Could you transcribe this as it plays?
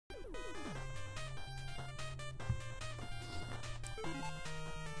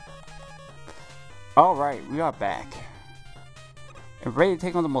Alright, we are back. And ready to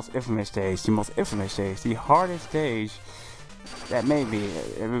take on the most infamous stage. The most infamous stage. The hardest stage that may be.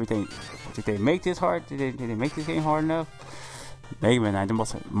 Everything. Did they make this hard? Did they make this game hard enough? Megaman 9,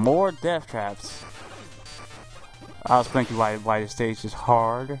 the more death traps. I'll explain to you why the stage is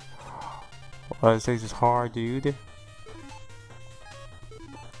hard. Why the stage is hard, dude.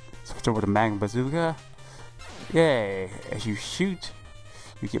 Switch over to Magnum Bazooka. Yay! As you shoot,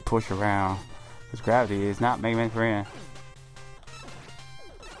 you get pushed around. Because gravity is not Mega Man's friend.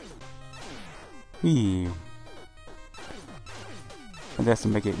 And that's to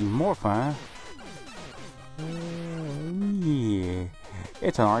make it even more fun. Yeah.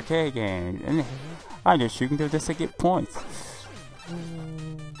 It's an arcade game. And I'm just shooting them just to get points.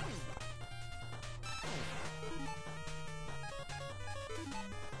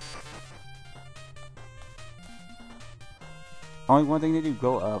 Only one thing to do,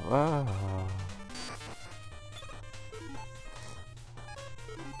 go up. Oh.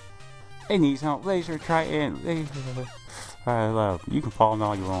 It needs help. Laser, try it. Laser. I love. You can fall in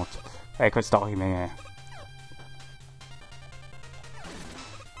all you want. Hey, quit stalking me, man.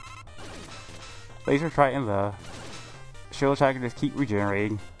 Laser, try and love. Shield attack can just keep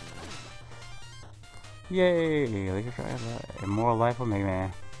regenerating. Yay! Laser, try and love. And more life for me,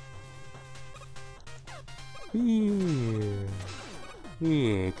 man. Yeah.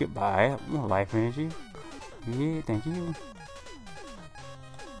 Yeah, goodbye. More life energy. Yeah, thank you.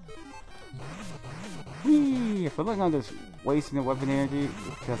 Yeah, for looking on this wasting the weapon energy,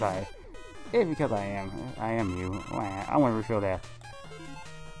 because I am you. I want to refill that.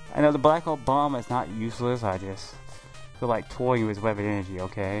 I know the black hole bomb is not useless. I just feel like toying with weapon energy.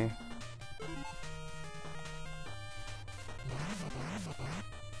 Okay.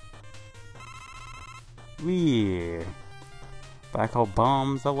 Yeah. Black hole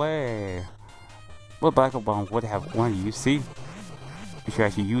bombs away. Well, black hole bomb would have one use. See, you should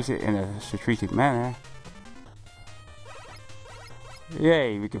actually use it in a strategic manner.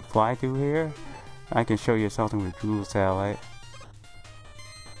 Yay, we can fly through here. I can show you something with Dual Satellite.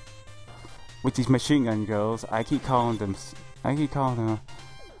 With these machine gun girls, I keep calling them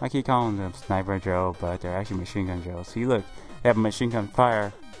Sniper Joe, but they're actually machine gun Joe. See, look, they have machine gun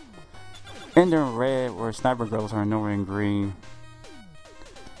fire. And they're in red, where Sniper girls are nowhere in green.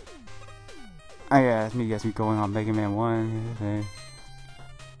 Yeah, that's me going on Mega Man 1.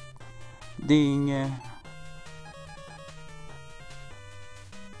 Ding.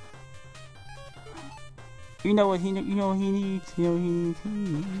 You know what he needs? He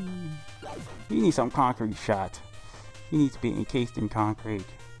needs some concrete shot. He needs to be encased in concrete.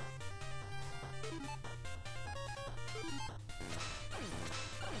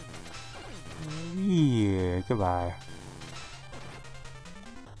 Yeah, goodbye.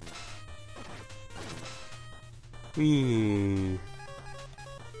 Yeah.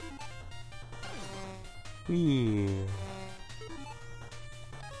 Yeah.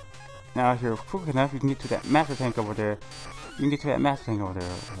 Now if you're quick enough, you can get to that master tank over there.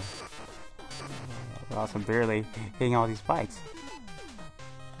 But also barely hitting all these spikes.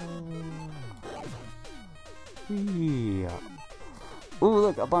 Yeah. Ooh,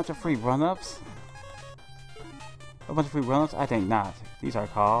 look, a bunch of free run-ups. I think not. These are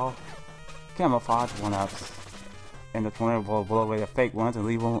called camouflage one-ups. And the tornado will blow away the fake ones and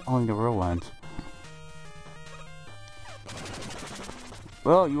leave only the real ones.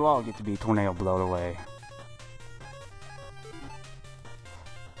 Well, you all get to be tornado blown away.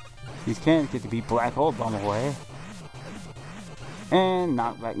 These cannons get to be black hole blown away. And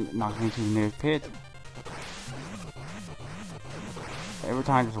knocked into the nearest pit. Every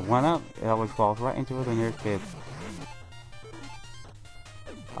time there's a one up, it always falls right into the nearest pit.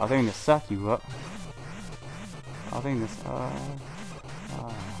 I was thinking to suck you up. I was thinking to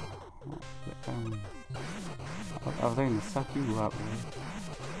suck you up, man.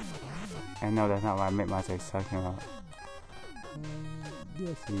 And no, that's not what I meant when I say suck him up.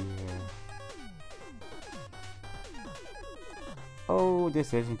 Let's see here. Oh,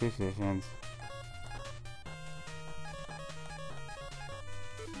 decisions.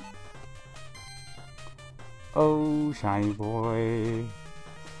 Oh, shiny boy.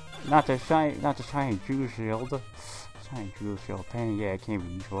 Not the shiny jewel shield. Shiny jewel shield pain, yeah, it can't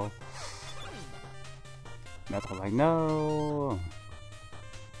be useful. That's all like, no.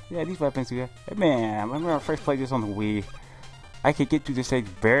 Yeah, these weapons here. Hey, man, I remember I first played this on the Wii. I could get through this stage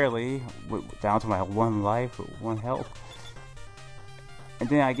barely, down to my one life, with one health. And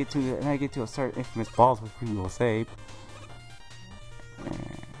then I get to a certain infamous boss which we will save.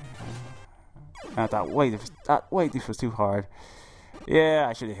 And I thought, wait, this was too hard. Yeah,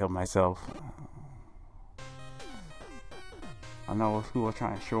 I should have healed myself. I know who was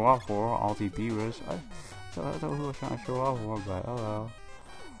trying to show off for, all these beavers. I don't know who was trying to show off for, but oh well.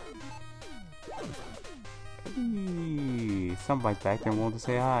 Hey, somebody's back there wanting to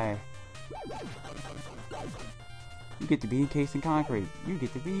say hi. You get to be encased in concrete. You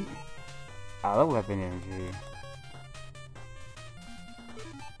get to be out of weapon energy.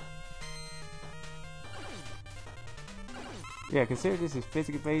 Yeah, consider this is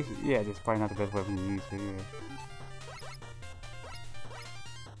physical based. Yeah, this is probably not the best weapon to use for here.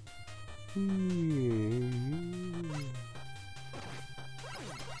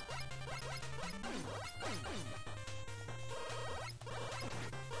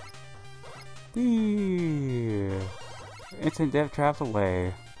 Instant death traps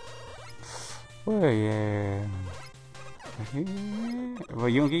away. Oh yeah. Well,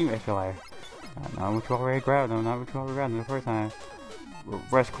 you don't get me extra life. Not what you already grabbed them, not what you already grabbed them the first time.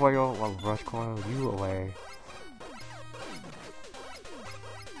 Rush coil, well, rush coil you away.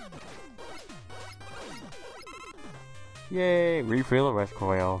 Yay! Refill a rush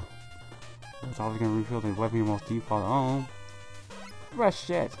coil. That's always gonna refill the weapon you most default on. Rush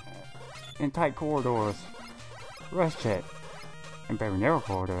jet in tight corridors. Rush jet in very narrow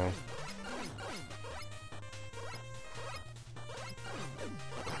corridors.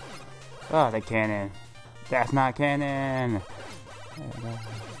 Oh, the cannon. That's not cannon.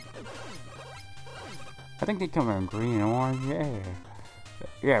 I think they come in green and orange. Yeah.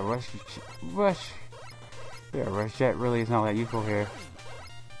 Yeah, rush. Yeah, rush jet really is not that useful here.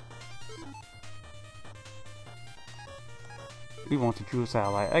 We want the true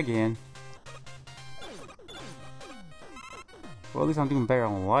satellite again. Well, at least I'm doing better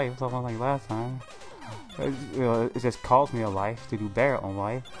on life, something like last time. It just cost me a life to do better on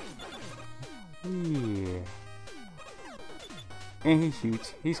life. Yeah. And he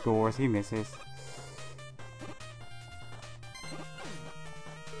shoots, he scores, he misses.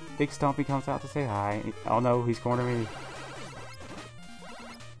 Big Stumpy comes out to say hi. Oh no, he's cornering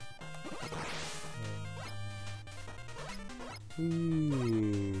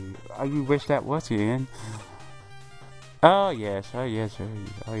me. Oh, you wish that was in. Oh yes, oh yes,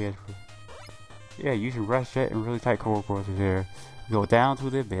 oh yes. Yeah, you should rush jet in really tight corridors here. Go down to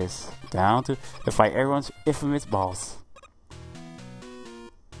the abyss, down to fight everyone's infamous boss.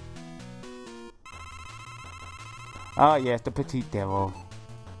 Oh yes, the petite devil.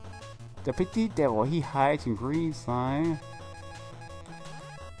 The petite devil, he hides in green slime.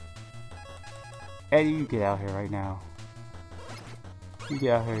 Eddie, you get out here right now. You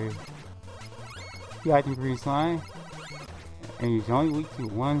get out here. He hides in green slime. And he's only weak to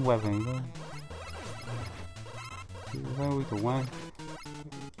one weapon. He's only weak to one.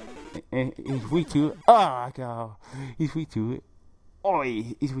 And he's weak to... Oh, God. He's weak to it.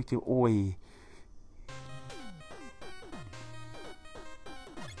 Oi. He's weak to oi.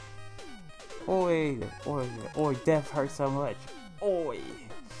 Oi. Oi. Oi. Death hurts so much. Oi.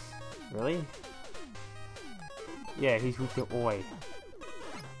 Really? Yeah, he's weak to oi.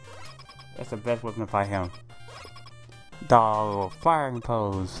 That's the best weapon to fight him. Dog. Firing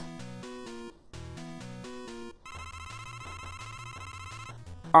pose.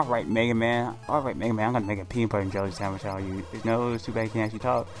 Alright, Megaman. Alright, Megaman. I'm gonna make a peanut butter and jelly sandwich out of you. No, it's too bad you can't actually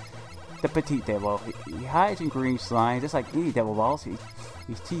talk. The petite devil. He hides in green slime just like any devil boss. He's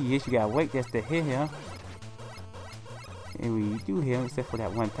tedious. You gotta wait just to hit him. And when you do hit him, except for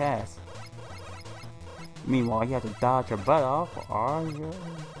that one pass. Meanwhile, you have to dodge your butt off.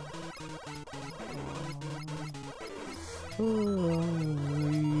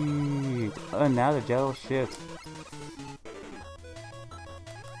 Now the jello shifts.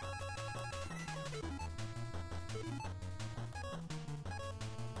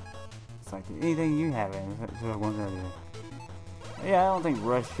 It's like anything you have in. That's what I'm gonna do. Yeah, I don't think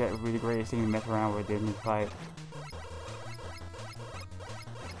Rush Jet would be the greatest thing to mess around with in this fight.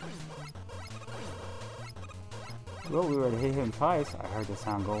 Well, we already hit him twice. I heard the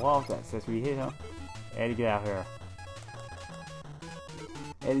sound go off. That says we hit him. Eddie, get out here.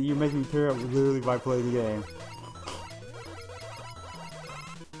 Eddie, you make me tear up literally by playing the game.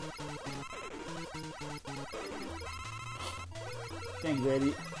 Thanks,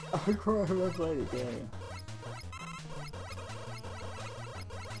 Eddie. I cried when I played the game.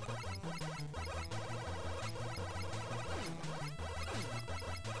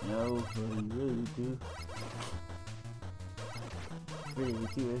 No, you really do. Really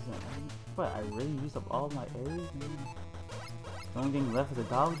do, isn't it? But I really used up all my A's. The only thing left is the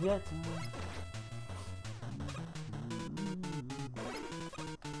dogs yet?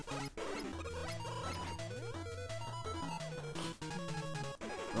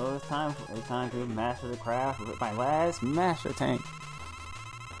 So it's time to master the craft with my last master tank.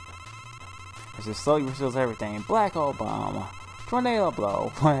 It just slowly restores everything. Black hole bomb. Tornado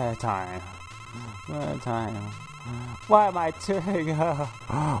blow. One at a time. One at a time. Why am I tearing up?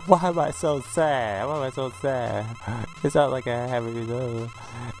 Why am I so sad? Why am I so sad? It's not like I have it.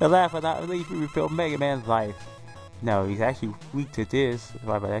 And last but not least, we refill Mega Man's life. No, he's actually weak to this. That's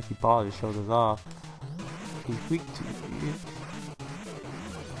why I actually bought his shoulders off. He's weak to it.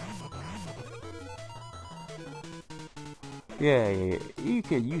 Yeah, you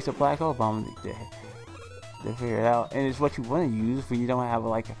could use a black hole bomb to figure it out, and it's what you want to use when you don't have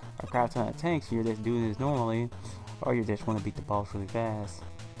like a crap ton of tanks. You're just doing this normally, or you just want to beat the boss really fast.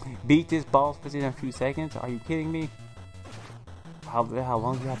 Beat this boss within a few seconds? Are you kidding me? How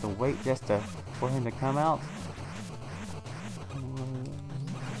long do you have to wait just for him to come out?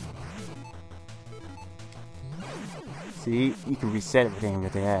 See, you can reset everything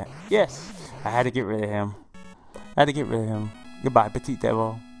with that. Yes, I had to get rid of him. Goodbye, petite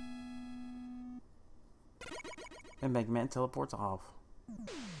devil. And Mega Man teleports off.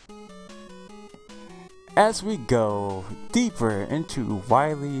 As we go deeper into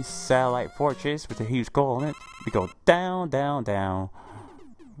Wily's satellite fortress with a huge skull in it, we go down, down, down.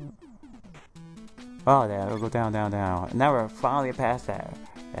 Oh, yeah, we'll go down, down, down. And now we're finally past that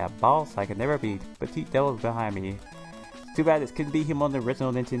boss I could never beat. Petite devil's behind me. Too bad this couldn't beat him on the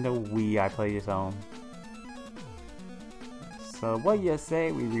original Nintendo Wii I played this on. So what do you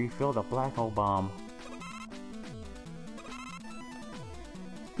say we refill the black hole bomb?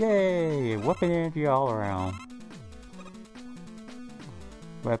 Yay! Weapon energy all around.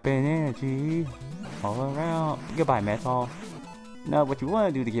 Weapon energy all around. Goodbye, metal. Now, what you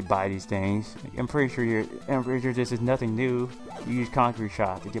want to do to get by these things, I'm pretty sure this is nothing new. You use concrete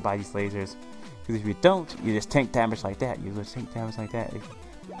shot to get by these lasers. Because if you don't, you just tank damage like that. You just tank damage like that.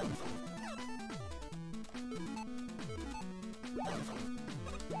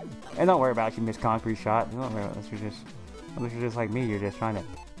 And don't worry about it, you miss concrete shot. Don't worry about it, unless you're just like me, you're just trying to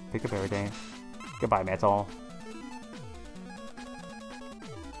pick up everything. Goodbye, metal.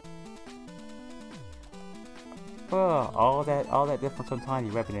 Oh, all that difference from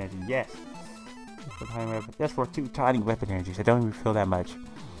tiny weapon energy. Yes. That's for 2 tiny weapon energies. I don't even feel that much.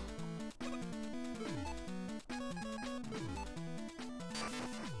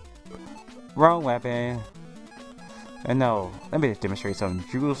 Wrong weapon. And no, let me just demonstrate something.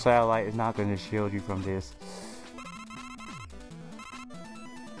 Jewel Satellite is not going to shield you from this.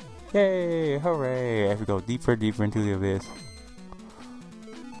 Yay! Hooray! As we go deeper into the abyss.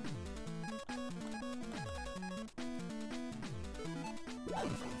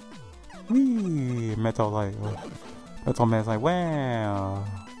 Whee! Metal Light. Metal Man's like, wow!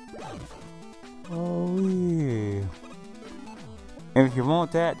 Oh, wee! And if you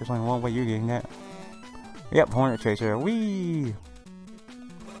want that, there's only one way you're getting that. Yep, Hornet Chaser. Whee!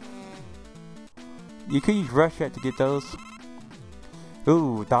 You could use Rush Shot to get those.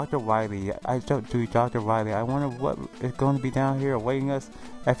 Ooh, Dr.Wily. I don't do Dr.Wily. I wonder what is going to be down here awaiting us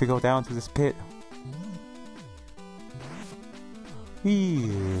as we go down to this pit.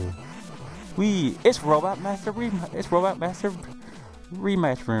 Whee! Whee! It's Robot Master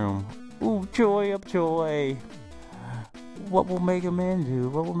Rematch Room. Ooh, joy of joy! What will Mega Man do?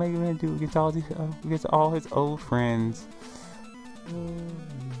 What will Mega Man do against all his old friends?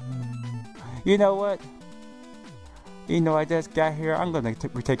 You know what? I just got here. I'm gonna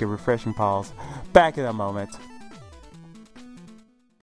take a refreshing pause. Back in a moment.